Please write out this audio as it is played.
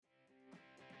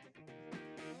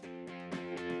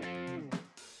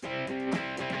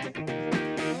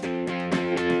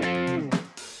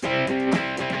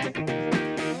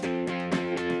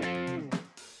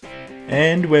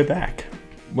And we're back.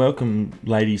 Welcome,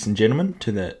 ladies and gentlemen,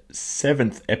 to the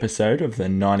 7th episode of the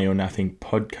 90 or Nothing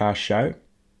podcast show.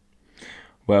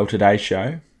 Well, today's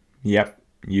show, yep,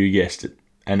 you guessed it,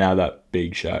 another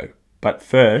big show. But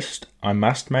first, I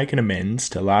must make an amends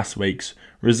to last week's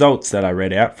results that I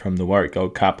read out from the Warwick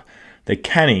Gold Cup. The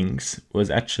Cannings was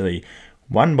actually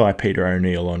won by Peter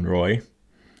O'Neill on Roy,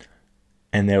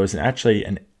 and there was actually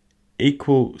an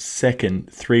equal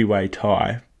second three-way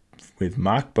tie with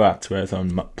Mark Bartsworth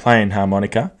on playing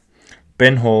harmonica,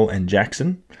 Ben Hall and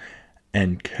Jackson,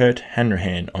 and Kurt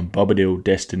Hanrahan on Bobadil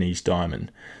Destiny's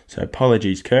Diamond. So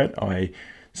apologies, Kurt.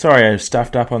 Sorry I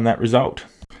stuffed up on that result.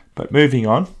 But moving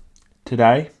on,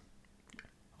 today,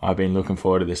 I've been looking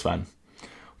forward to this one.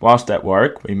 Whilst at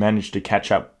Warwick, we managed to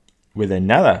catch up with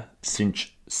another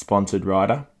Cinch-sponsored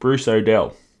rider, Bruce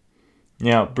O'Dell.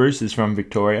 Now, Bruce is from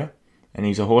Victoria, and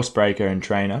he's a horsebreaker and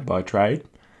trainer by trade,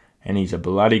 and he's a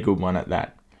bloody good one at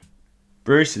that.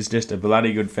 Bruce is just a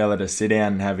bloody good fella to sit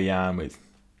down and have a yarn with.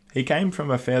 He came from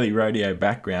a fairly rodeo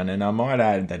background, and I might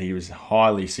add that he was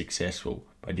highly successful,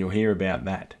 but you'll hear about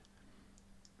that.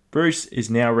 Bruce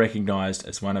is now recognised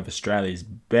as one of Australia's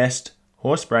best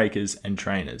horsebreakers and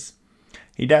trainers.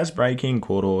 He does break in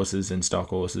quarter horses and stock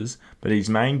horses, but his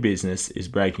main business is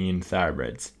breaking in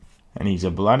thoroughbreds, and he's a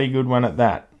bloody good one at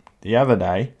that. The other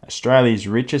day, Australia's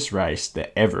richest race,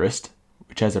 the Everest,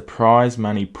 which has a prize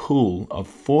money pool of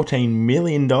 $14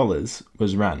 million,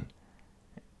 was run.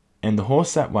 And the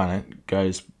horse that won it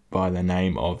goes by the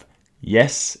name of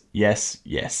Yes, Yes,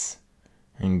 Yes.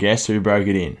 And guess who broke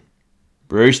it in?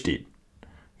 Bruce did.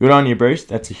 Good on you, Bruce.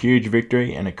 That's a huge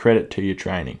victory and a credit to your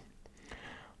training.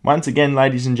 Once again,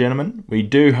 ladies and gentlemen, we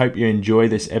do hope you enjoy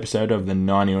this episode of the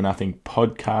 90 or Nothing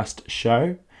podcast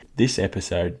show. This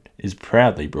episode is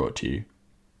proudly brought to you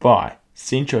by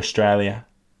Cinch Australia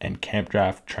and Camp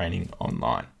Draft Training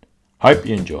Online. Hope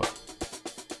you enjoy.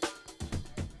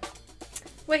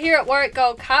 We're here at Warwick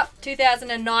Gold Cup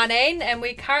 2019 and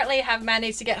we currently have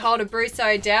managed to get hold of Bruce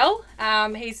O'Dell.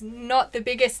 He's not the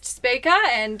biggest speaker,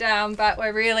 but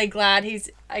we're really glad he's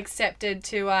accepted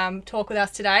to talk with us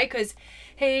today because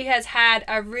he has had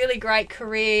a really great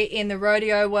career in the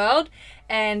rodeo world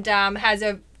and has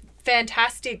a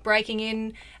fantastic breaking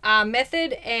in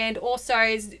method, and also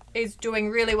is doing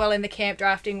really well in the camp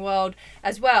drafting world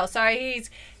as well. So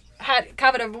he's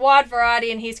covered a wide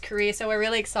variety in his career, so we're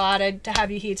really excited to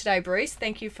have you here today, Bruce.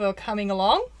 Thank you for coming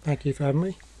along. Thank you for having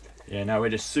me. Yeah, no, we're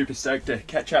just super stoked to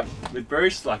catch up with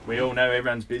Bruce. Like we all know,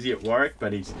 everyone's busy at Warwick,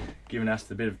 but he's given us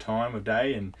the bit of time of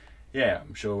day, and yeah,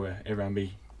 I'm sure everyone will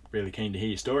be really keen to hear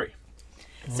your story.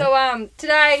 So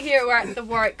today here we're at the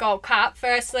Warwick Gold Cup.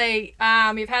 Firstly,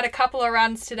 you've had a couple of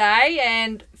runs today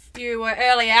and you were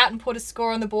early out and put a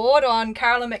score on the board on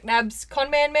Carolyn McNabb's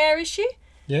Conman mare, is she?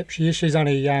 Yep, she is. She's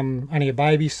only a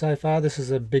baby so far. This is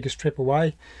the biggest trip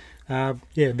away.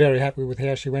 Very happy with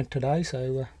how she went today,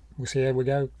 so we'll see how we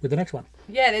go with the next one.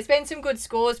 Yeah, there's been some good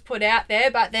scores put out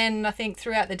there, but then I think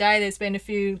throughout the day there's been a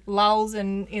few lulls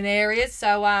in areas.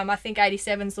 So I think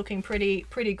 87's looking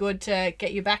pretty good to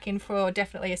get you back in for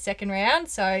definitely a second round.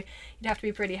 So you'd have to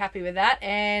be pretty happy with that.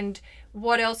 And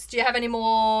what else? Do you have any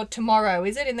more tomorrow?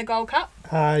 Is it in the Gold Cup?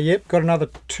 Yep, got another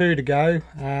 2 to go.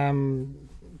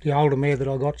 The older mare that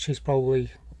I got, she's probably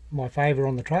my favourite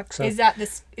on the truck. So is that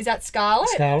Scarlet?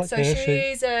 Scarlet. So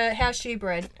yeah, how's she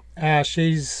bred?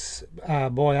 She's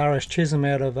by R.S. Chisholm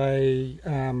out of a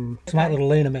Smart Little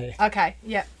Lena mare. Okay,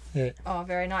 yep. Yeah. Oh,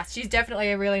 very nice. She's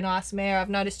definitely a really nice mare. I've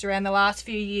noticed around the last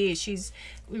few years, she's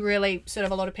really sort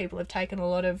of, a lot of people have taken a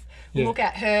lot of look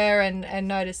at her and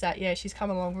noticed that, she's come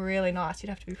along really nice. You'd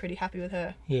have to be pretty happy with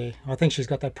her. Yeah, I think she's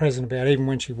got that presence about her. Even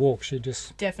when she walks, she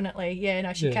just... Definitely,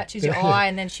 she catches your eye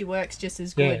and then she works just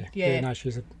as good. Yeah, no,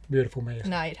 she's a beautiful mare.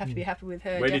 No, you'd have to be happy with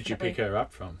her. Where definitely. did you pick her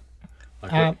up from?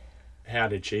 How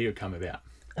did she come about?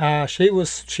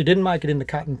 She didn't make it in the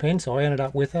cut and pen, so I ended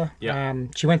up with her.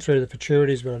 Yep. She went through the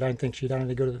futurities, but I don't think she'd done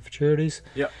any good at the futurities.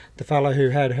 Yep. The fellow who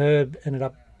had her ended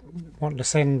up wanting to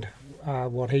send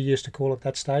what he used to call at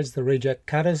that stage the reject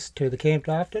cutters to the camp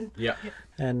drafting. Yeah.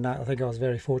 And I think I was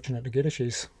very fortunate to get her.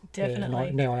 She's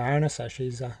definitely now I own her, so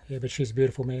she's but she's a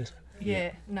beautiful mare.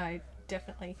 Yeah, no,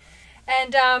 definitely.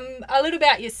 And a little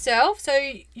about yourself. So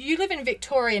you live in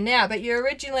Victoria now, but you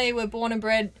originally were born and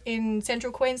bred in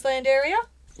Central Queensland area?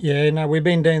 Yeah, no, we've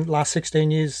been down the last 16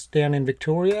 years down in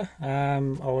Victoria. I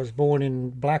was born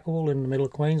in Blackwell in the middle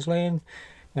of Queensland.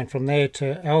 Went from there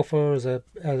to Alpha as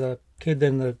a kid.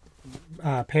 Then the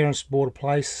parents bought a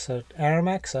place at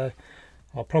Aramac, so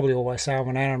I'll probably always say I'm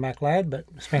an Aramac lad, but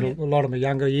spent a lot of my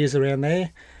younger years around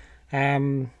there.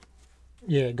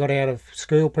 Got out of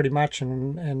school pretty much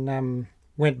and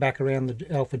went back around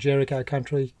the Alpha Jericho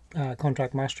country,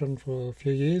 contract mustering for a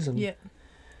few years. And Yeah.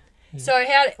 So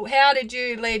how did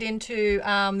you lead into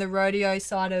the rodeo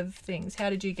side of things? How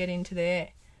did you get into there?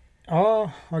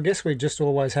 Oh, I guess we just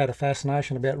always had a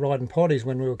fascination about riding potties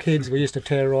when we were kids. We used to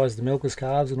terrorise the milkers'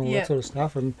 calves and all that sort of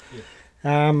stuff. And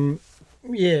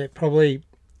probably,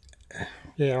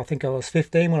 I think I was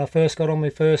 15 when I first got on my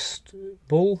first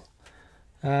bull.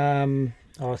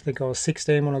 I think I was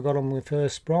 16 when I got on my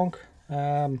first bronc.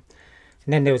 And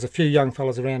then there was a few young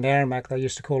fellas around Aramac. They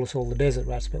used to call us all the desert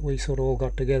rats, but we sort of all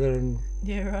got together and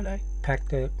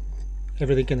packed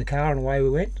everything in the car and away we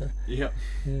went.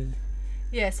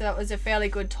 Yeah, so that was a fairly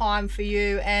good time for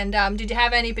you. And did you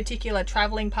have any particular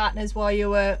travelling partners while you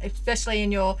were, especially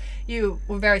you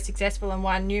were very successful and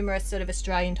won numerous sort of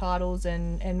Australian titles,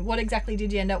 and what exactly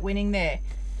did you end up winning there?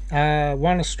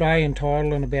 One Australian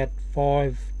title and about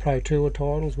 5 Pro Tour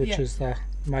titles, which is the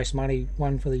most money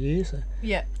won for the year. So.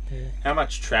 Yeah. How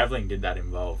much travelling did that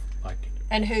involve?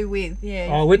 And who with? Yeah.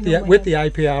 Oh, with the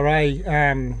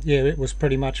APRA, it was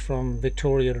pretty much from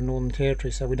Victoria to Northern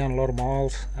Territory, so we done a lot of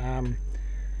miles.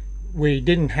 We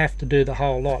didn't have to do the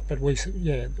whole lot, but I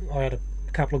had a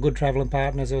couple of good travelling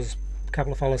partners. There was a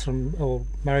couple of fellas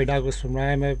Murray Douglas from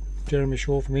Roma, Jeremy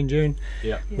Shaw from Injune.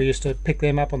 Yeah. We used to pick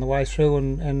them up on the way through,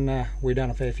 and we done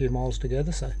a fair few miles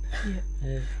together. So.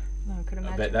 Yeah. No, I could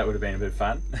imagine. I bet that would have been a bit of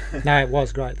fun. No, it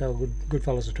was great. They were good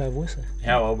fellas to travel with. So.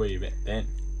 How old were you then?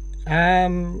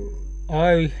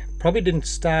 I probably didn't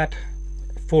start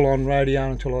full on rodeo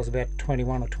until I was about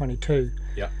 21 or 22.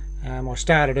 Yeah. I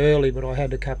started early, but I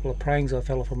had a couple of prangs. I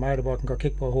fell off a motorbike and got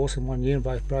kicked by a horse in one year and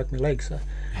both broke my legs. So,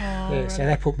 so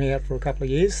that put me out for a couple of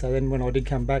years. So then when I did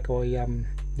come back, I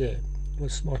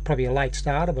was probably a late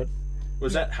starter. But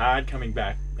was that hard coming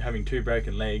back, having 2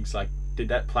 broken legs? Did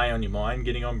that play on your mind,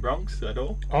 getting on broncs at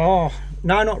all? Oh,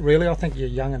 no, not really. I think you're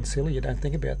young and silly. You don't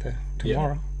think about the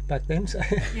tomorrow. Back then. So.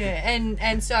 Yeah,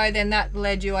 and so then that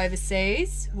led you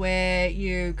overseas, where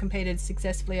you competed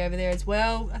successfully over there as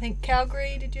well. I think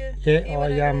Calgary, did you? Yeah,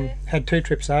 I had 2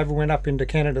 trips over. Went up into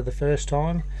Canada the first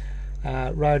time,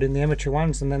 rode in the amateur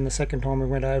ones, and then the second time we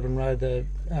went over and rode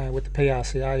with the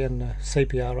PRCA and the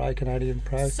CPRA, Canadian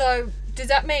Pro. So does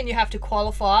that mean you have to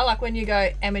qualify? Like when you go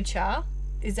amateur,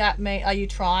 does that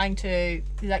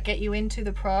get you into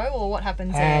the pro, or what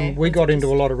happens there? We got into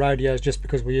a lot of rodeos just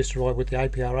because we used to ride with the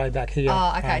APRA back here.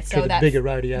 Oh, okay. So the bigger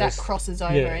rodeos. That crosses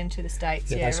over into the States.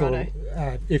 Yeah,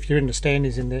 right. If you're in the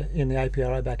standings in the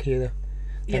APRA back here,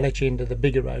 they let you into the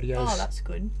bigger rodeos. Oh, that's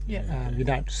good. Yeah. You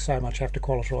don't so much have to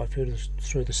qualify through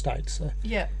the States. So.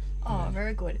 Yeah. Oh,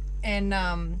 very good. And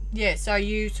so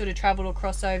you sort of travelled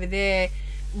across over there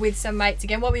with some mates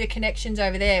again. What were your connections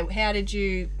over there? How did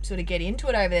you sort of get into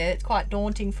it over there? It's quite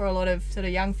daunting for a lot of sort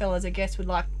of young fellas, I guess, would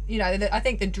like, I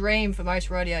think the dream for most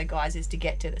rodeo guys is to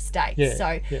get to the States.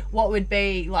 What would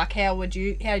be like, how did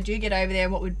you get over there,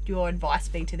 and what would your advice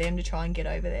be to them to try and get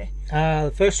over there?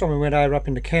 The first time we went over up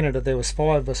into Canada, there was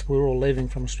 5 of us. We were all leaving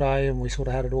from Australia, and we sort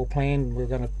of had it all planned. We were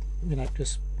going to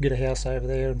just get a house over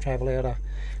there and travel out.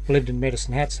 We lived in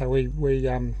Medicine Hat, so we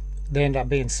there ended up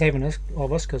being 7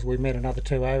 of us because we met another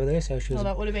 2 over there. So she was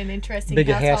that would have been interesting.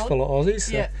 Bigger house full of Aussies.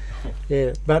 So,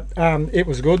 yeah. But it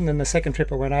was good. And then the second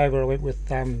trip I went over, I went with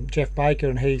Jeff Baker,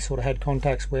 and he sort of had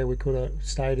contacts where we could have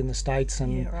stayed in the States,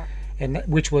 and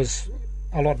which was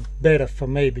a lot better for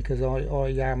me because I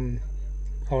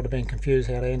would have been confused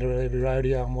how to enter every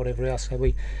rodeo and whatever else.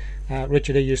 So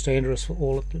Richard, he used to enter us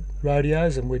all at the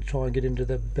rodeos, and we'd try and get into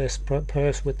the best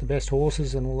purse with the best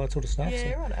horses and all that sort of stuff.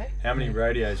 Yeah, righto. How many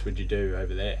rodeos would you do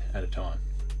over there at a time?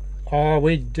 Oh,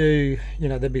 we'd do,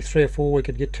 there'd be 3 or 4 we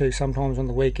could get to sometimes on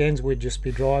the weekends. We'd just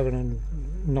be driving and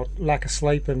not lack of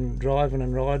sleep and driving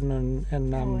and riding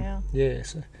and wow. Yeah.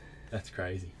 So, that's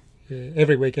crazy. Yeah,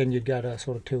 every weekend you'd go to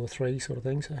sort of 2 or 3 sort of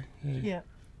things. So, yeah.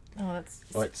 Oh, that's.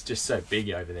 Well, it's just so big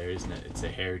over there, isn't it? It's a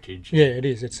heritage. Yeah, it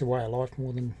is. It's a way of life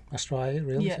more than Australia,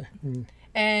 really. Yeah. So,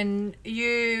 And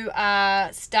you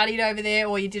studied over there,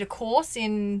 or you did a course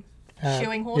in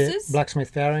shoeing horses? Yeah,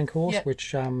 blacksmith farrowing course,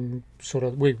 which I think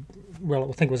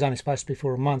it was only supposed to be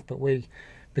for a month, but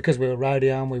because we were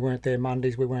rodeoing, we weren't there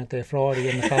Mondays, we weren't there Friday,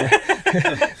 and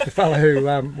the fellow who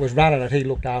was running it, he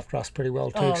looked after us pretty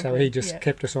well too, so he just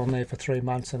kept us on there for 3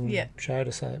 months and showed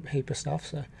us a heap of stuff.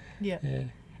 So yeah.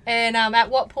 And at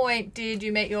what point did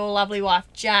you meet your lovely wife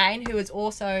Jane, who was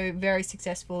also very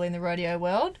successful in the rodeo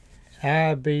world?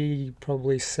 Be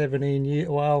probably 17 years.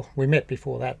 Well, we met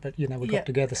before that, but we got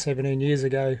together 17 years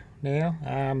ago now,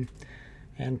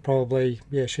 and probably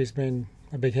she's been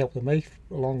a big help to me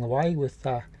along the way with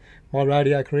my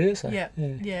rodeo career. So,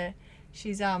 yeah.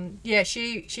 She's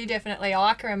she definitely,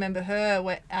 I can remember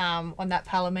her on that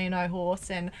Palomino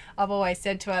horse, and I've always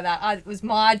said to her that it was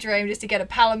my dream just to get a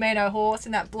Palomino horse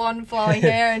and that blonde flowing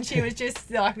hair, and she was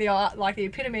just like the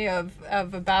epitome of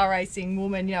a barrel racing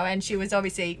woman, you know. And she was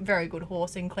obviously a very good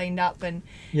horse and cleaned up, and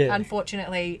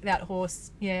unfortunately that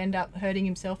horse ended up hurting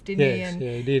himself, didn't he? Yes,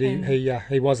 he did.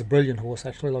 He was a brilliant horse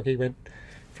actually. Like he went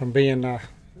from being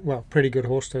pretty good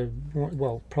horse to,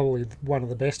 probably one of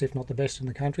the best, if not the best in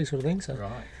the country, sort of thing. So,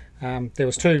 right. There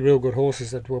was two real good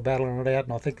horses that were battling it out,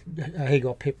 and I think he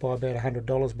got pipped by about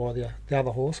 $100 by the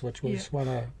other horse, which was one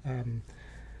of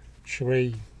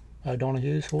Cherie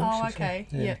O'Donoghue's horse. Oh, okay.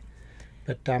 So, yeah.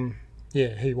 But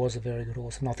he was a very good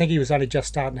horse, and I think he was only just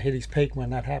starting to hit his peak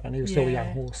when that happened. He was still a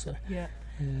young horse. So. Yeah.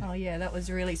 Oh yeah, that was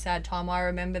a really sad time. I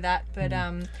remember that, but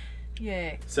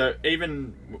yeah. So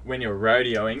even when you were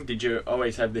rodeoing, did you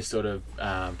always have this sort of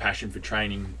passion for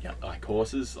training like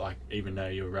horses, like even though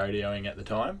you were rodeoing at the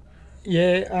time?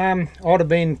 Yeah, I'd have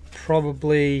been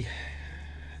probably,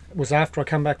 it was after I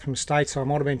come back from States, so I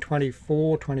might have been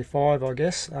 24, 25, I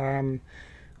guess.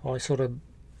 I sort of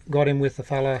got in with a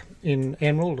fella in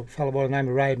Emerald, a fella by the name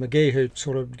of Ray McGee, who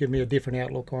sort of gave me a different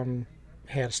outlook on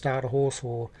how to start a horse.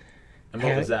 And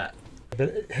what was that?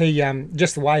 But he,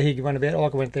 just the way he went about it,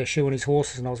 like I went there shoeing his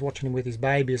horses and I was watching him with his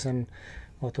babies, and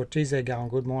I thought, geez, they're going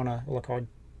good. Mine, I'd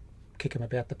kick them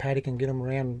about the paddock and get them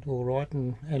around all right.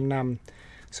 And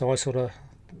so I sort of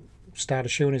started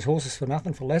shoeing his horses for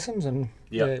nothing for lessons, and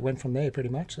it went from there pretty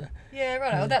much. So. Yeah,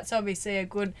 right. Well, that's obviously a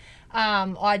good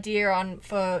idea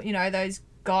for, you know, those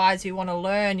guys who want to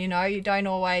learn. You know, you don't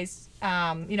always,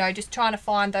 just trying to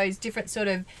find those different sort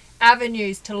of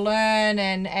avenues to learn,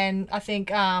 and I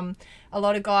think a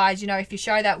lot of guys, you know, if you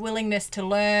show that willingness to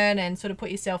learn and sort of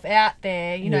put yourself out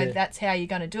there, you know, that's how you're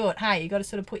going to do it. Hey, you got to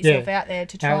sort of put yourself out there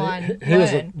to try and learn. He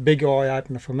was a big eye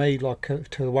opener for me, like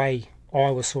to the way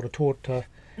I was sort of taught to.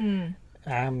 And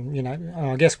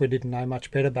I guess we didn't know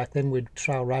much better back then. We'd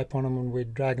throw a rope on them and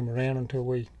we'd drag them around until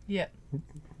we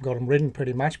got them ridden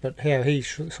pretty much. But how he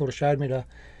sort of showed me to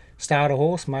start a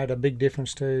horse made a big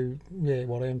difference to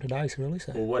what I am today, really.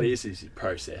 So. Well, what is his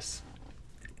process?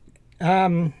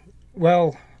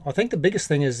 Well, I think the biggest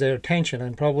thing is their attention,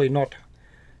 and probably not.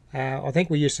 I think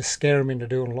we used to scare them into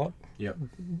doing a lot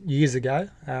years ago,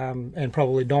 and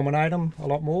probably dominate them a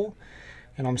lot more.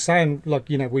 And I'm saying, like,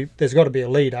 you know, there's got to be a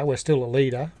leader. We're still a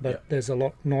leader, but there's a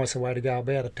lot nicer way to go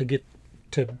about it to get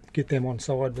them on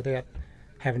side without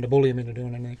having to bully them into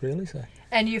doing anything, really. So.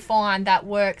 And you find that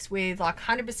works with like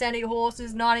 100% of your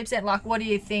horses, 90%. Like, what do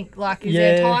you think? Like, is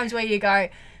there times where you go,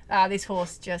 this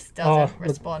horse just doesn't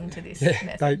respond to this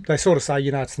method? They sort of say,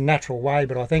 you know, it's the natural way,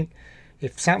 but I think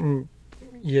if something,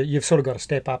 you've sort of got to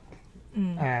step up.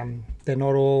 They're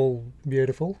not all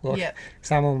beautiful. Like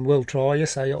some of them will try you,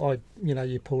 so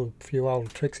you pull a few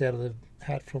old tricks out of the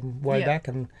hat from way back,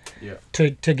 and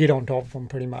to get on top of them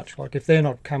pretty much. Like if they're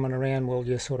not coming around, well,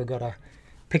 you sort of got to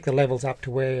pick the levels up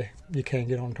to where you can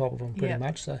get on top of them pretty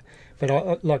much. So, but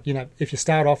if you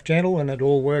start off gentle and it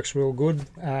all works real good,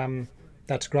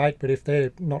 that's great. But if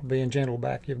they're not being gentle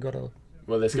back, you've got to.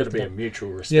 Well, there's got to be a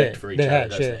mutual respect for each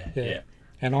other. Yeah.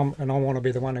 And I want to be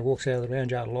the one who walks out of the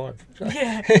round yard alive. So.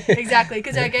 Yeah, exactly.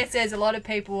 Because I guess there's a lot of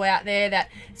people out there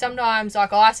that sometimes,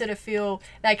 like I sort of feel,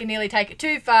 they can nearly take it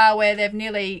too far, where they've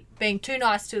nearly been too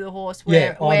nice to the horse,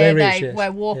 where they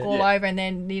walk all over and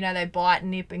then they bite and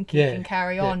nip and kick and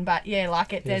carry on. But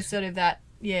there's sort of that.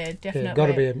 Yeah, definitely. Yeah, got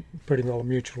to be a pretty well a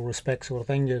mutual respect sort of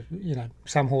thing.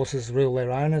 Some horses rule their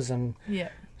owners, and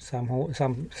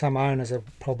some owners are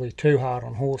probably too hard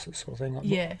on horses sort of thing.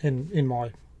 Yeah. In my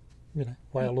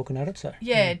way of looking at it. So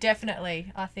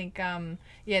definitely. I think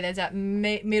there's that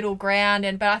middle ground,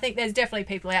 but I think there's definitely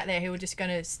people out there who are just going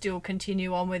to still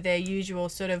continue on with their usual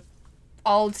sort of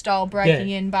old style breaking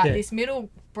in, but this middle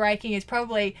breaking is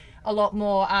probably a lot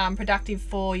more productive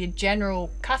for your general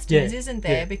customers, isn't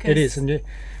there? Because it is, and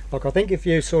I think if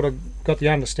you sort of got the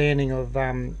understanding of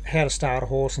how to start a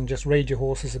horse and just read your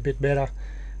horses a bit better,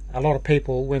 a lot of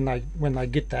people when they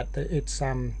get that, it's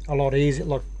a lot easier.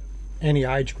 Like any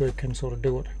age group can sort of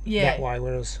do it that way,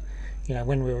 whereas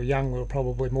when we were young we were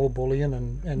probably more bullying,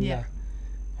 and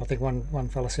I think one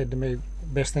fella said to me,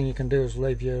 best thing you can do is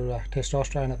leave your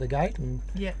testosterone at the gate and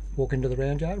walk into the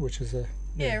round yard, which is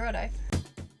righto.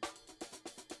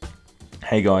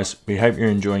 Hey guys, we hope you're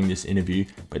enjoying this interview,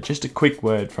 but just a quick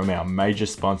word from our major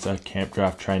sponsor, Camp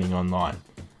Draft Training Online.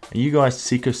 Are you guys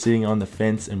sick of sitting on the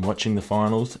fence and watching the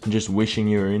finals and just wishing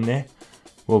you were in there?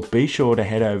 Well, be sure to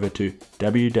head over to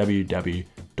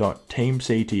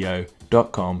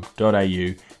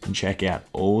www.teamcto.com.au and check out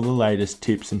all the latest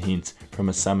tips and hints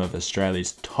from some of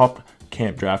Australia's top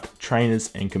camp draft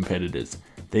trainers and competitors.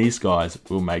 These guys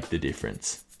will make the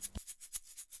difference.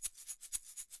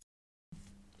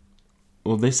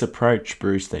 Well, this approach,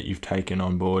 Bruce, that you've taken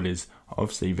on board is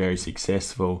obviously very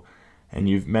successful, and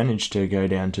you've managed to go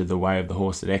down to the Way of the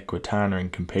Horse at Equitana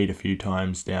and compete a few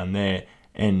times down there,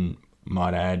 and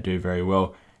might I add, do very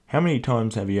well. How many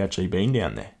times have you actually been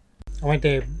down there? I went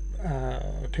there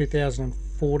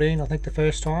 2014, I think, the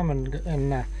first time,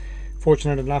 and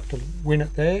fortunate enough to win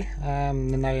it there.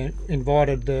 And they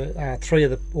invited the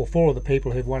 4 of the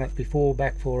people who'd won it before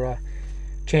back for a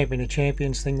Champion of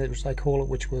Champions thing, which they call it,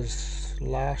 which was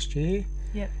last year.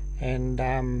 Yep.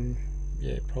 And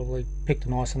probably picked a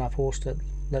nice enough horse to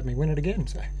let me win it again.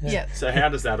 So yeah. Yep. So how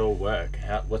does that all work?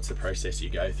 What's the process you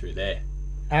go through there?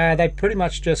 They pretty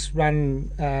much just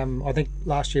run. I think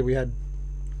last year we had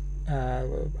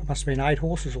must have been 8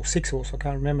 horses or 6 horses. I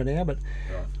can't remember now, but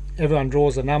Right. everyone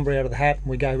draws a number out of the hat, and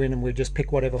we go in and we just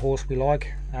pick whatever horse we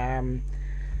like. And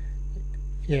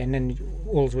then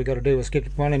all we got to do is get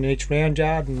one in each round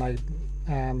yard, and they,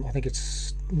 I think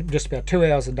it's just about 2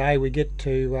 hours a day. We get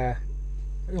to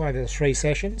over 3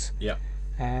 sessions. Yep.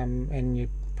 And you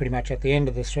pretty much at the end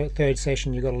of the third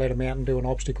session, you've got to let them out and do an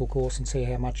obstacle course and see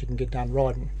how much you can get done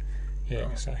riding. Yeah.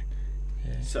 Right. So.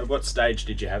 Yeah. So what stage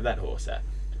did you have that horse at?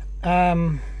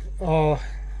 I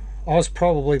was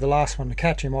probably the last one to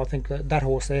catch him. I think that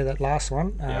horse there, that last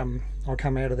one, I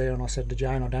come out of there and I said to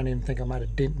Jane, I don't even think I made a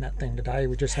dent in that thing today.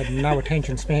 We just had no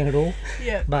attention span at all.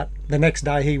 Yeah. But the next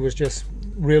day he was just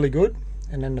really good.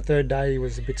 And then the third day he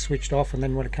was a bit switched off. And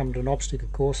then when it came to an obstacle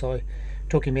course, I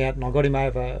took him out and I got him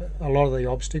over a lot of the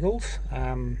obstacles,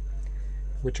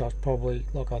 which I probably,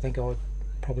 I think I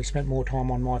probably spent more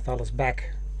time on my fella's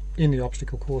back in the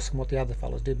obstacle course than what the other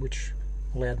fellas did, which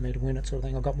allowed me to win it, sort of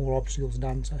thing. I got more obstacles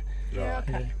done. So Yeah,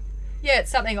 okay. yeah. Yeah,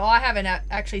 it's something I haven't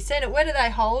actually seen it. Where do they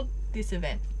hold this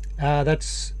event?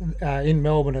 That's in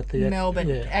Melbourne at the Melbourne,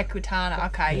 Yeah. Equitana.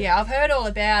 Okay, yeah, I've heard all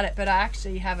about it, but I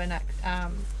actually haven't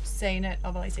seen it.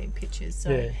 I've only seen pictures.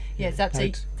 So Yeah,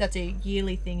 that's a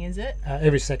yearly thing, is it?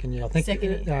 Every second year, I think.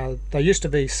 Second year. They used to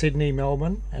be Sydney,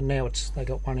 Melbourne, and now they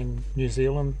got one in New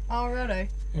Zealand Oh, righto.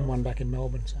 and one back in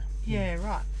Melbourne. So Yeah,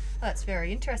 right. That's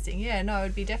very interesting. Yeah, no, it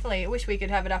would be definitely. I wish we could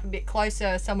have it up a bit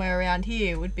closer somewhere around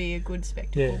here. It would be a good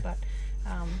spectacle, Yeah. but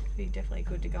it'd be definitely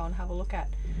good to go and have a look at.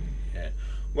 Yeah.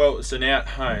 Well, so now at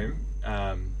home,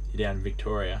 you're down in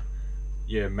Victoria.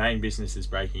 Your main business is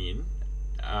breaking in.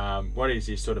 What is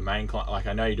your sort of main client? Like,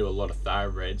 I know you do a lot of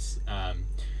thoroughbreds.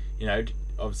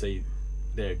 Obviously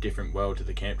they're a different world to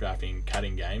the camp drafting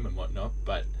cutting game and whatnot.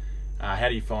 But how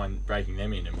do you find breaking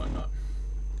them in and whatnot?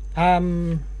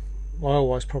 Well, I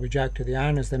always probably joke to the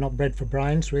owners they're not bred for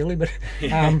brains really, but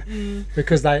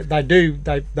because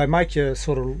they make you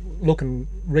sort of look and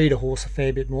read a horse a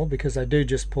fair bit more, because they do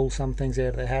just pull some things out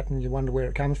of their hat and you wonder where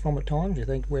it comes from at times. You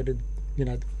think,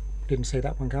 didn't see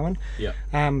that one coming. Yeah.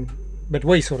 But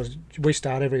we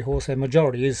start every horse. Our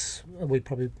majority is, we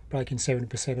probably break in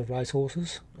 70% of race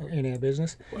horses in our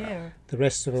business. Wow. Yeah. The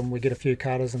rest of them, we get a few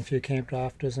cutters and a few camp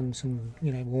drafters and some,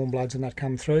 warm bloods and that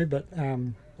come through, but a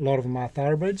lot of them are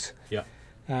thoroughbreds. Yeah.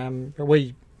 But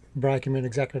we break them in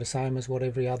exactly the same as what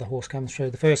every other horse comes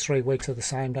through. The first 3 weeks are the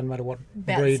same, doesn't matter what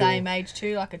About breed. the same age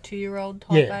too, like a 2-year-old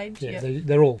type age. Yeah, Yep.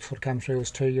 they're all sort of come through as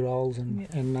 2-year-olds,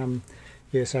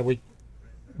 so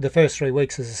the first 3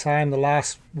 weeks is the same. The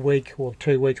last week or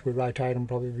 2 weeks we rotate them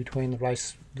probably between the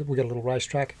race. We got a little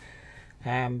racetrack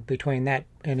between that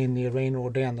and in the arena or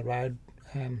down the road,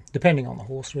 depending on the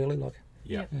horse really.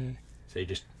 Yeah. Yeah. So you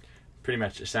just pretty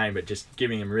much the same, but just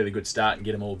giving them a really good start and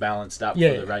get them all balanced up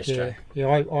Yeah, for the racetrack.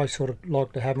 Yeah. I sort of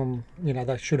like to have them.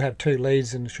 They should have 2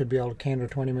 leads and should be able to canter a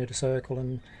 20-metre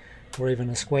circle or even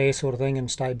a square sort of thing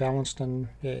and stay balanced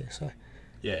so.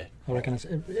 Yeah. I reckon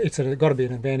it's got to be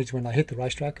an advantage when they hit the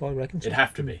racetrack. I reckon. It'd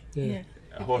have to be. Yeah. Yeah.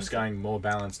 A horse going more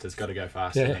balanced has got to go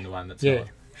faster Yeah. than the one that's Yeah. not,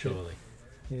 surely.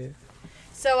 Yeah.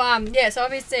 So so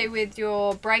obviously with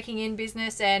your breaking in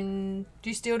business, and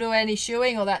do you still do any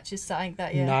shoeing, or that's just something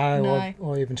that No. I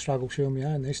even struggle shoeing my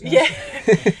own these days.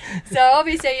 Yeah. So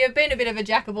obviously you've been a bit of a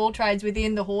jack of all trades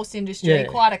within the horse industry, Yeah,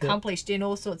 quite accomplished in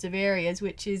all sorts of areas,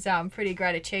 which is pretty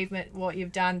great achievement what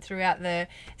you've done throughout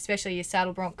especially your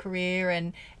saddle bronc career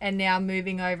and now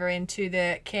moving over into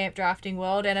the camp drafting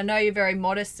world. And I know you're very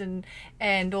modest and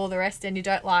all the rest, and you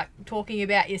don't like talking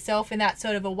about yourself in that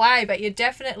sort of a way, but you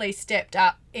definitely stepped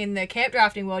up in the camp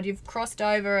drafting world. You've crossed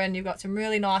over and you've got some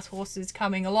really nice horses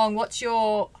coming along. What's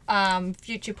your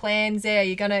future plans there?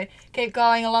 You're going to keep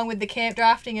going along with the camp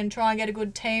drafting and try and get a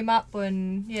good team up,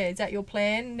 and is that your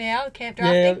plan now, camp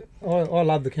drafting? Yeah, I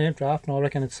love the camp draft, and I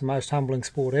reckon it's the most humbling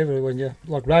sport ever when you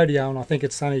like rodeo, and I think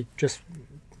it's only just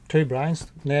 2 brains.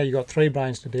 Now you've got 3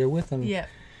 brains to deal with, and Yeah.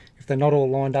 if they're not all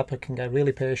lined up, it can go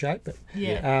really pear-shaped. But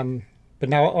Yeah. but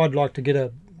no, I'd like to get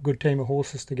a good team of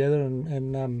horses together,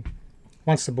 and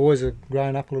once the boys are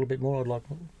grown up a little bit more, I'd like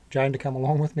Jane to come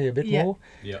along with me a bit Yeah. more.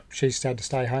 Yeah. She's had to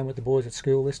stay home with the boys at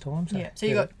school this time. So, Yeah. So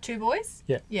you got 2 boys?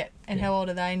 Yeah. Yeah. And how old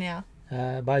are they now?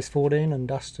 Base 14 and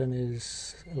Dustin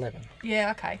is 11.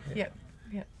 Yeah. Okay. Yeah.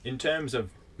 In terms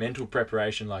of mental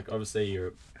preparation, like obviously you're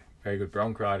a very good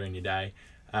bronc rider in your day,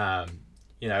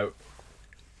 you know,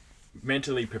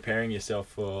 mentally preparing yourself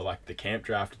for like the camp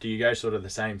draft, do you go sort of the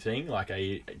same thing? Like,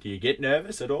 do you get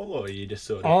nervous at all, or are you just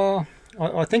sort of?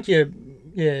 I think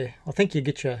I think you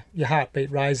get your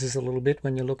heartbeat raises a little bit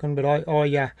when you're looking, but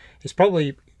it's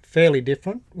probably fairly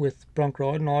different with bronc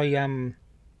riding.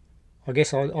 I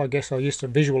guess I used to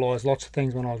visualise lots of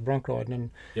things when I was bronc riding, and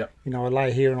Yep. you know, I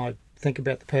lay here and I think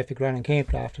about the perfect run in camp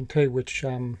drafting too, which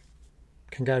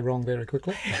can go wrong very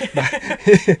quickly.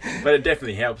 But it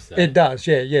definitely helps though. It does,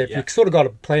 yeah. If Yeah. you've sort of got a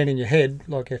plan in your head,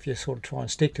 like if you sort of try and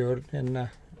stick to it and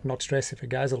not stress if it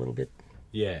goes a little bit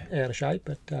Yeah. out of shape,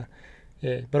 but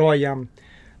but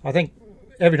I think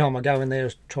every time I go in there, I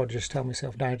try to just tell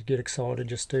myself, don't get excited,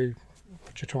 just do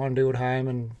what you try and do at home,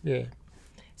 and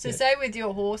So say with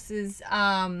your horses,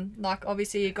 like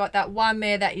obviously you've got that one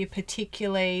mare that you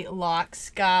particularly like,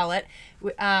 Scarlet,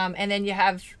 and then you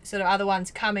have sort of other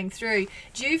ones coming through.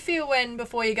 Do you feel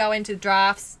before you go into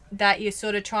drafts that you're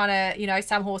sort of trying to, you know,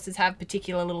 some horses have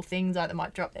particular little things like they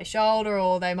might drop their shoulder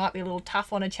or they might be a little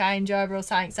tough on a changeover or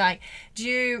something.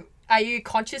 Are you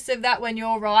conscious of that when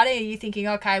you're riding? Are you thinking,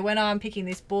 okay, when I'm picking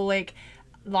this bullock,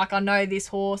 like I know this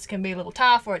horse can be a little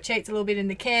tough or it cheats a little bit in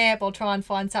the camp, I'll try and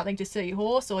find something to suit your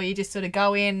horse, or you just sort of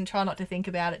go in and try not to think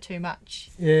about it too much?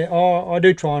 Yeah, I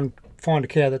do try and find a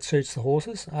cow that suits the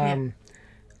horses. Yeah.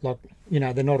 Like, you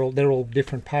know, they're all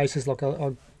different paces. Like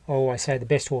I always say, the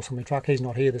best horse on my truck, he's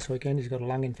not here this weekend. He's got a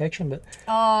lung infection, but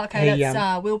Oh, okay, He,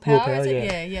 that's Willpower, Willpower, is it?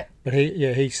 yeah. Yeah. but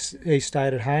he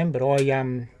stayed at home. But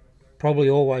I probably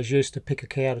always used to pick a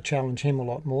cow to challenge him a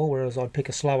lot more, whereas I'd pick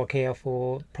a slower cow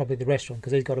for probably the restaurant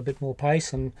because he's got a bit more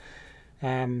pace. And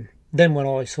then when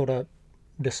I sort of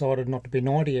decided not to be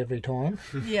 90 every time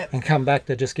Yeah. and come back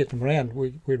to just get them around,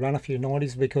 we run a few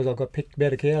 90s because I got picked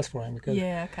better cows for him. Because,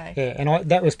 Yeah, okay. yeah, and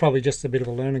that was probably just a bit of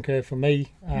a learning curve for me,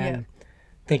 Yeah.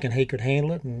 thinking he could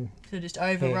handle it. And So just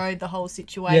overrode the whole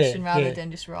situation rather yeah.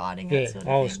 than just riding yeah, it sort of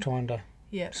I was thing. trying to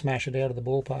Yeah. smash it out of the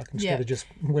ballpark instead Yeah. of just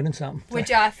winning something.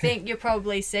 Which I think you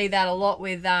probably see that a lot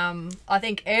with, I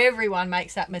think everyone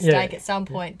makes that mistake Yeah. at some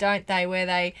point, don't they? Where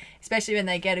they, especially when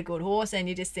they get a good horse and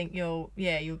you just think you'll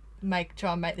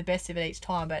try and make the best of it each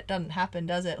time, but it doesn't happen,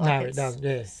 does it? No, it doesn't,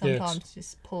 yeah. Sometimes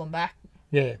just pull them back.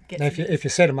 Yeah, Get now, if you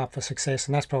set them up for success,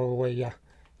 and that's probably where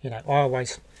you know, I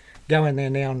always go in there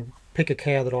now and pick a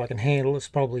cow that I can handle. It's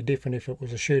probably different if it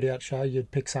was a shootout show. You'd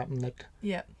pick something that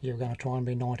Yeah. you're going to try and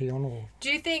be 90 on. Or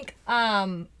Do you think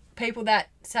people that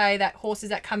say that horses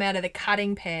that come out of the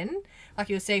cutting pen, like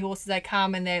you'll see horses, they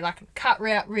come and they're like cut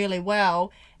out really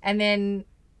well, and then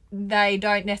they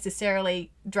don't necessarily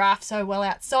draft so well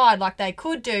outside like they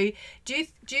could do. Do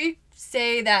you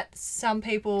see that some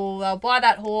people, they'll buy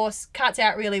that horse, cuts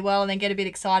out really well, and then get a bit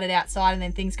excited outside, and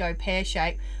then things go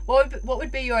pear-shaped? What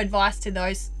would be your advice to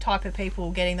those type of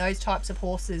people getting those types of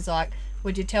horses? Like,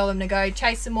 would you tell them to go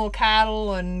chase some more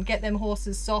cattle and get them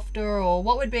horses softer, or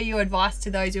what would be your advice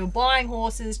to those who are buying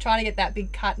horses, trying to get that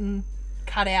big cut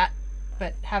out,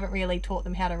 but haven't really taught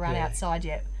them how to run outside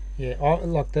yet? yeah,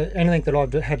 anything that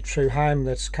I've had through home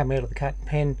that's come out of the cut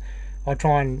pen, I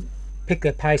try and pick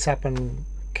their pace up and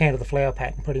counter the flower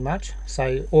pattern pretty much.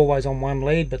 So always on one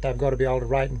lead, but they've got to be able to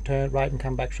rate and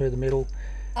come back through the middle.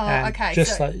 Oh, okay.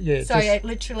 Just so just, it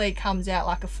literally comes out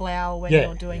like a flower when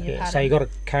you're doing your pattern. So you got a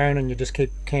cone and you just keep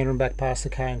cantering back past the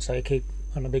cone, so you keep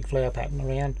on a big flower pattern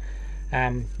around.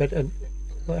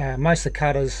 But most of the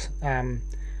cutters,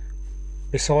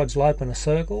 besides loping a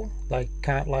circle, they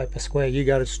can't lope a square. You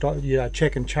got to stop,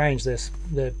 check and change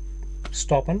their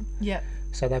stopping. Yep.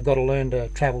 So they've got to learn to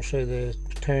travel through the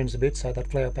turns a bit. So that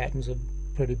flower pattern's a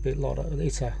pretty bit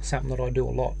it's something that I do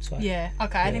a lot. So Yeah.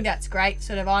 Okay. I think that's great.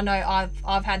 Sort of. I know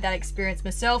I've had that experience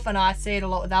myself, and I see it a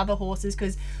lot with other horses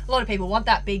because a lot of people want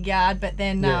that big yard, but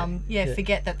then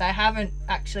forget that they haven't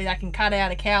actually. They can cut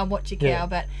out a cow and watch a cow,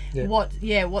 but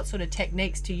what sort of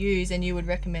techniques to use? And you would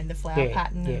recommend the flower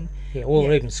pattern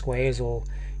or even squares, or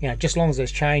just as long as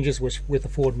there's changes with the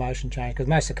forward motion change, because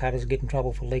most of the cutters get in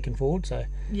trouble for leaking forward. So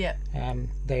yeah.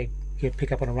 they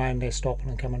pick up on a rein, they're stopping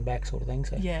and coming back, sort of thing.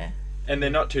 So yeah. And they're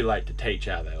not too late to teach,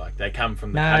 are they? Like, they come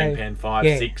from the No, cutting pen, 5,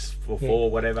 yeah, 6, or yeah.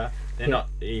 4, whatever. They're Yeah. not,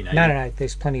 you know. No,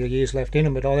 there's plenty of years left in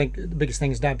them, but I think the biggest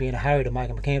thing is don't be in a hurry to make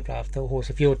them a camp draft horse.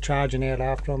 If you're charging out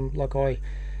after them, like I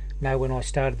know when I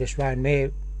started this roan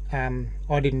mare,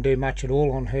 I didn't do much at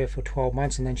all on her for 12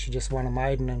 months, and then she just won a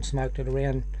maiden and smoked it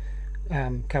around,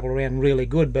 couple of round really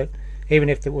good. But even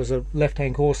if it was a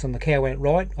left-hand course and the cow went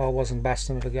right, I wasn't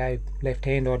busting her to go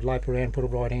left-hand. I'd lope around, put a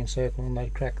right-hand circle, and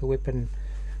they'd crack the whip, and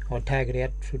I'd tag it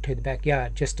out to the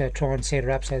backyard just to try and set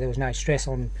her up so there was no stress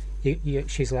on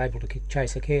she's able to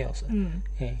chase a cow. So,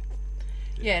 yeah.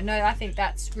 Yeah, no, I think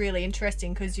that's really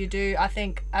interesting because I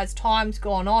think as time's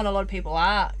gone on, a lot of people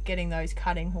are getting those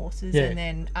cutting horses Yeah. and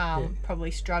then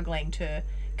probably struggling to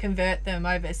convert them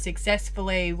over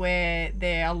successfully where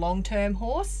they're a long-term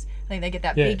horse. I think they get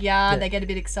that Yeah, big yard, yeah. they get a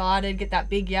bit excited, get that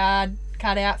big yard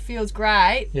cut out, feels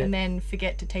great, Yeah. and then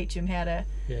forget to teach them how to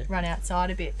Yeah. run outside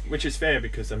a bit. Which is fair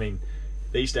because, I mean,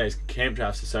 these days camp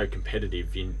drafts are so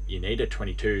competitive. You need a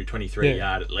 22, 23 Yeah.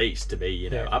 yard at least to be,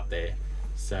 Yeah. up there.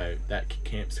 So that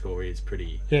camp score is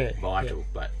pretty Yeah, vital. yeah.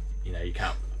 But, you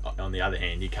can't, on the other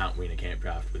hand, you can't win a camp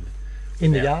draft with...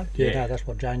 In the without- yard? Yeah, yeah. no, that's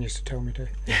what Jane used to tell me too.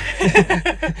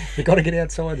 You've got to get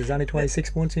outside. There's only 26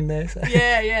 points in there. So.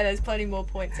 Yeah, there's plenty more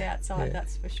points outside, Yeah.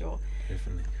 that's for sure.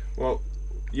 Definitely. Well,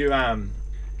 you've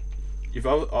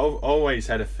always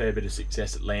had a fair bit of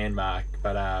success at Landmark,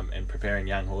 but and preparing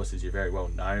young horses, you're very well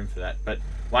known for that. But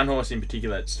one horse in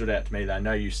particular that stood out to me that I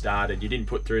know you didn't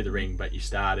put through the ring, but you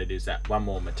started, is that One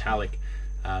More Metallic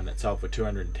that sold for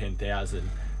 210,000.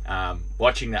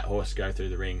 Watching that horse go through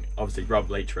the ring, obviously Rob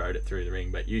Leach rode it through the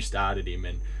ring, but you started him,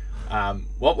 and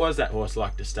what was that horse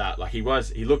like to start? Like he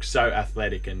looked so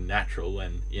athletic and natural,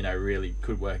 and really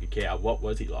could work a cow. What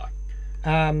was he like?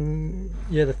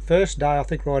 The first day, I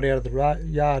think right out of the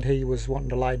yard, he was wanting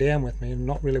to lay down with me and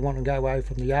not really wanting to go away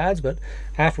from the yards. But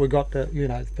after we got to,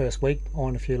 the first week,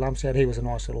 on a few lumps out, he was a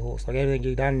nice little horse. Like everything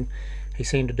he done, he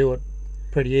seemed to do it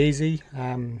pretty easy.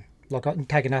 Like I'm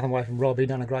taking nothing away from Rob, he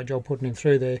done a great job putting him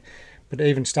through there. But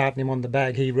even starting him on the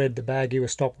bag, he read the bag, he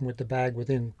was stopping with the bag.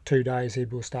 Within 2 days, he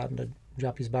was starting to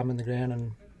drop his bum in the ground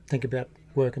and think about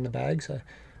working the bag. So.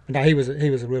 No, he was a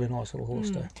really nice little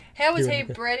horse. How was he really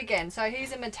good. bred again? So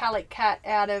he's a metallic cat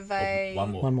out of a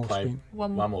One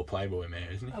more Playboy mare,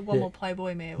 isn't he? One more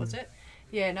Playboy mare, was it?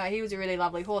 Yeah, no, he was a really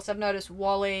lovely horse. I've noticed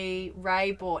Wally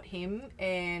Ray bought him,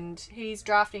 and he's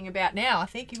drafting about now. I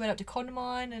think he went up to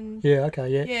Condamine and Yeah, okay,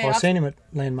 yeah. Yeah, I seen him at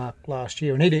Landmark last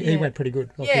year, and he Yeah. went pretty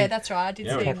good. Like yeah, he- that's right. I did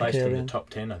Yeah, see he him. placed in the around. top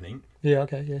 10, I think. Yeah,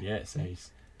 okay, yeah. Yeah, so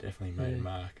he's definitely made a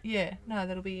mark. Yeah, no,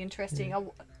 that'll be interesting.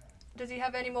 Does he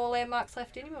have any more landmarks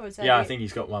left in him, or is that Yeah, I it? think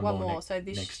he's got one more. So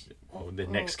this the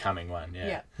next coming one.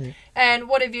 Yeah. Yeah. And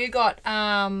what have you got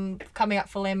coming up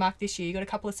for Landmark this year? You got a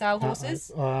couple of sale horses?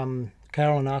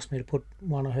 Carolyn asked me to put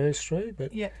one of hers through,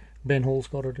 but Yeah. Ben Hall's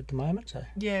got it at the moment, so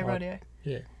Yeah, rightio.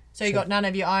 yeah. So you got none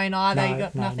of your own either? No, You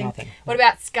got no, nothing? nothing. What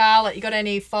about Scarlet? You got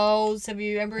any foals? Have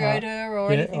you embryoed her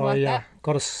or anything like that?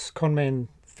 got a Conman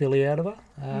filly out of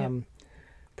her.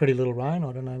 Pretty little roan.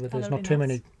 I don't know, but there's that'd not be too nice.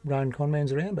 many roan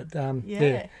Conmans around, but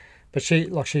Yeah. But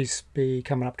she's be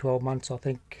coming up 12 months, I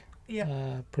think,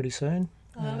 Yeah. pretty soon.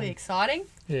 Oh, that'll be exciting.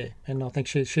 Yeah, and I think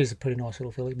she's a pretty nice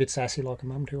little filly, a bit sassy like her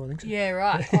mum too, I think. So. Yeah,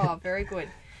 right. Oh, very good.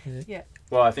 Yeah.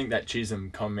 Well, I think that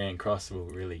Chisholm Conman cross will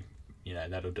really,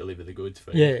 that'll deliver the goods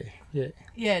for you. Yeah.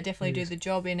 Yeah, definitely do the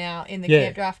job in the Yeah.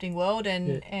 camp drafting world,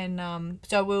 and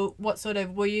so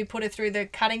will you put her through the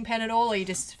cutting pen at all, or you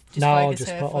just No, focus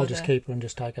her I'll just keep her and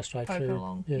just take her straight poke her through.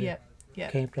 along? Yeah. Yeah.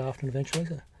 Camp drafting eventually.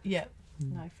 So. Yeah.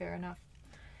 No, fair enough.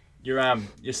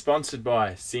 You're sponsored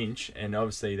by Cinch, and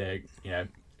obviously they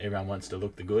everyone wants to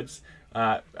look the goods.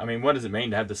 I mean, what does it mean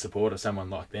to have the support of someone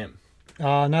like them?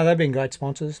 No, they've been great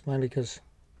sponsors, mainly because it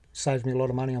saves me a lot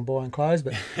of money on buying clothes.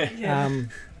 But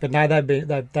but no,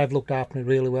 they've looked after me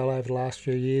really well over the last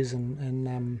few years,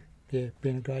 and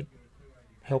been a great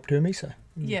help to me. So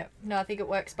Yeah, no, I think it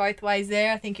works both ways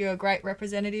there. I think you're a great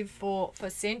representative for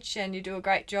Cinch, and you do a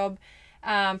great job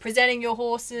presenting your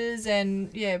horses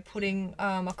and putting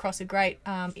across a great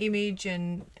image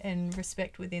and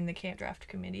respect within the camp draft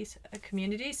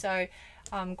community. So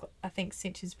I think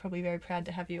Cinch is probably very proud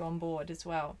to have you on board as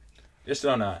well. Just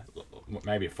on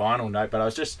maybe a final note, but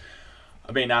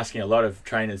I've been asking a lot of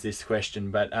trainers this question,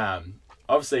 but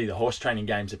obviously the horse training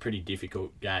game's a pretty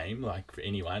difficult game, like for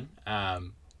anyone.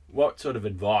 What sort of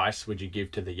advice would you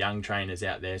give to the young trainers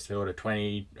out there, sort of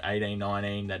 20, 18,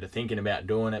 19, that are thinking about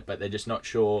doing it, but they're just not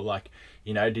sure? Like,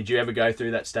 did you ever go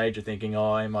through that stage of thinking,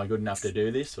 am I good enough to do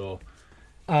this? Or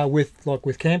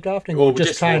with camp drafting or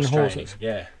just training horses?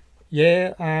 Yeah.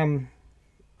 Yeah,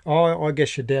 I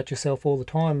guess you doubt yourself all the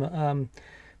time.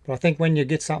 But I think when you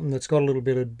get something that's got a little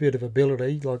bit of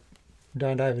ability, like,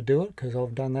 don't overdo it, because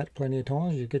I've done that plenty of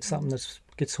times. You get something that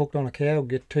gets hooked on a cow,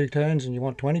 get 2 turns and you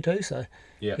want 22. So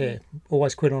yeah,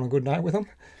 always quit on a good note with them.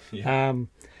 Yeah.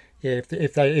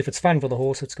 If it's fun for the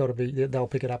horse, it's got to be, they'll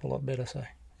pick it up a lot better. So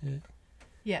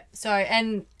yeah. So,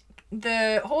 and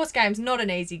the horse game's not an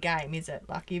easy game, is it?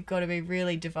 Like, you've got to be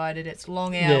really devoted. It's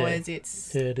long hours.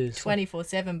 It's it is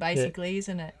 24/7 basically,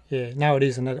 isn't it? Yeah, no, it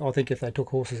is. And I think if they took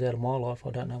horses out of my life, I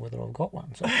don't know whether I've got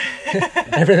one. So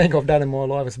everything I've done in my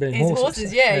life has been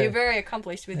horses. So, you're very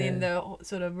accomplished within the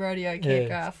sort of rodeo,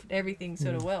 carecraft, everything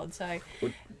sort of world. So,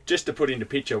 just to put into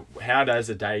picture, how does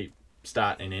a day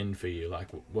start and end for you? Like,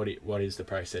 what is the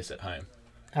process at home?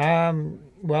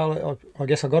 Well, I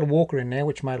guess I got a walker in now,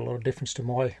 which made a lot of difference to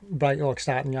my break, like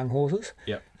starting young horses.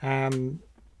 Yep.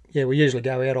 We usually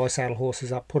go out, I saddle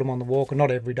horses up, put them on the walker, not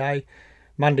every day.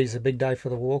 Monday's a big day for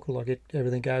the walker, like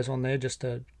everything goes on there just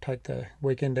to take the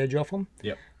weekend edge off them.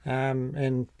 Yep.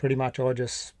 And pretty much I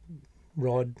just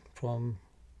ride from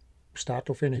start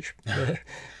to finish.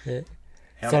 Yeah.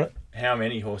 How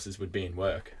many horses would be in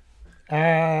work?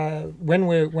 When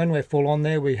we're full on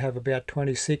there, we have about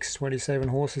 26, 27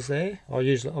 horses there.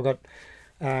 I've got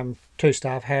 2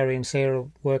 staff, Harry and Sarah,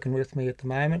 working with me at the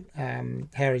moment.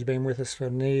 Harry's been with us for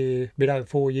a bit over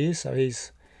 4 years, so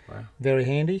he's very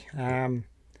handy.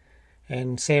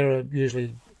 And Sarah,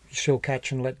 usually she'll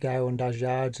catch and let go and does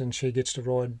yards, and she gets to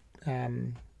ride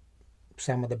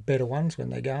some of the better ones when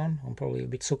they're going. I'm probably a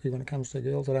bit sooky when it comes to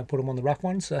girls. I don't put them on the rough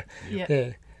ones. So yeah.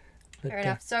 Fair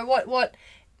enough. So what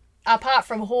apart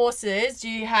from horses, do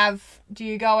you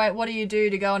go out? What do you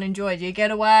do to go and enjoy? Do you get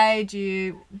away? Do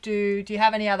you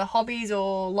have any other hobbies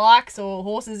or likes, or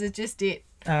horses is just it?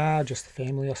 Just the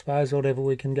family, I suppose. Whatever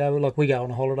we can go. Like, we go on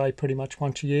a holiday pretty much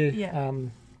once a year. Yeah.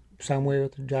 Somewhere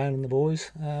with Jane and the boys.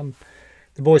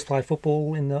 The boys play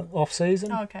football in the off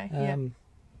season. Okay.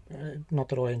 Not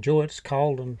that I enjoy it. It's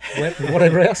cold and wet and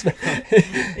whatever else. But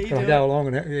I go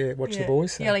along and watch the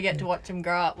boys. So. You only get to watch them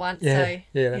grow up once. Yeah,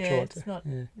 so that's right.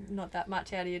 It's not that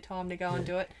much out of your time to go and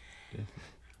do it. Yeah.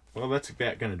 Well, that's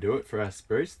about going to do it for us,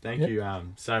 Bruce. Thank you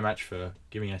so much for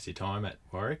giving us your time at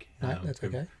Warwick. No, that's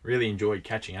okay. Really enjoyed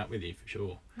catching up with you, for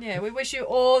sure. Yeah, we wish you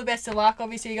all the best of luck.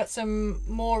 Obviously, you got some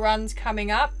more runs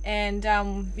coming up, and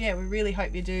we really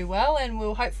hope you do well, and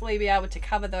we'll hopefully be able to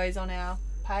cover those on our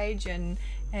page and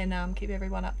keep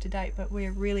everyone up to date. But we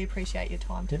really appreciate your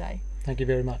time today. Thank you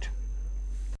very much.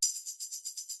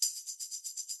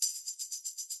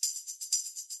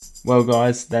 Well,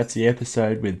 guys, that's the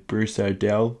episode with Bruce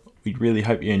O'Dell. We really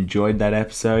hope you enjoyed that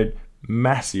episode.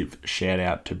 Massive shout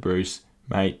out to Bruce.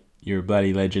 Mate, you're a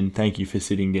bloody legend. Thank you for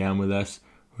sitting down with us.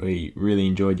 We really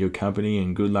enjoyed your company,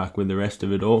 and good luck with the rest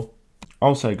of it all.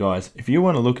 Also, guys, if you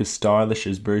want to look as stylish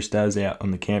as Bruce does out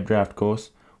on the Camp Draft course,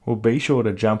 well, be sure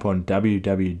to jump on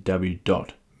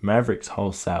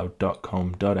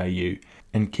www.maverickswholesale.com.au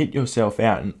and kit yourself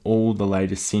out in all the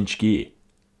latest cinch gear.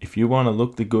 If you want to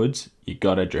look the goods, you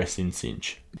gotta dress in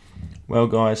cinch. Well,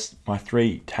 guys, my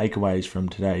 3 takeaways from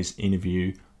today's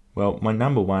interview. Well, my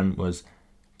number 1 was,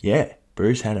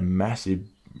 Bruce had a massive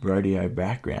rodeo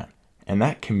background, and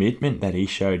that commitment that he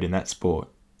showed in that sport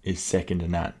is second to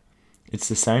none. It's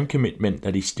the same commitment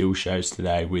that he still shows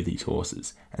today with his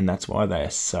horses, and that's why they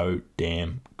are so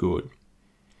damn good.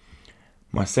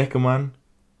 My second one,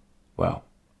 well,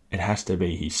 it has to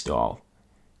be his style.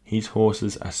 His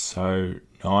horses are so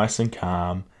nice and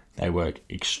calm, they work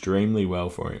extremely well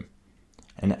for him,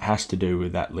 and it has to do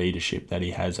with that leadership that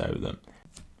he has over them.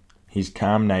 His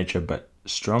calm nature but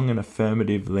strong and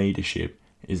affirmative leadership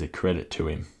is a credit to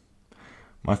him.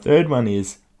 My third one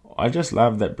is, I just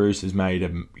love that Bruce has made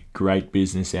a great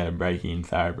business out of breaking in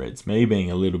thoroughbreds. Me being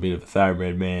a little bit of a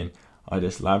thoroughbred man, I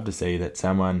just love to see that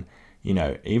someone,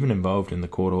 even involved in the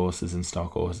quarter horses and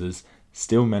stock horses,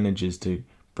 still manages to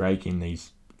break in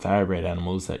these thoroughbred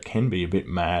animals that can be a bit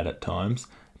mad at times,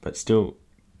 but still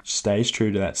stays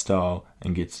true to that style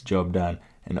and gets the job done,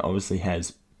 and obviously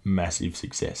has massive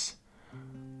success.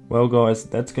 Well, guys,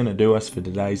 that's going to do us for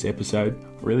today's episode.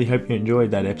 Really hope you enjoyed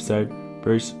that episode.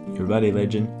 Bruce, you're a bloody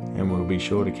legend, and we'll be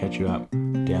sure to catch you up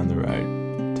down the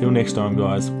road. Till next time,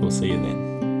 guys, we'll see you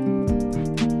then.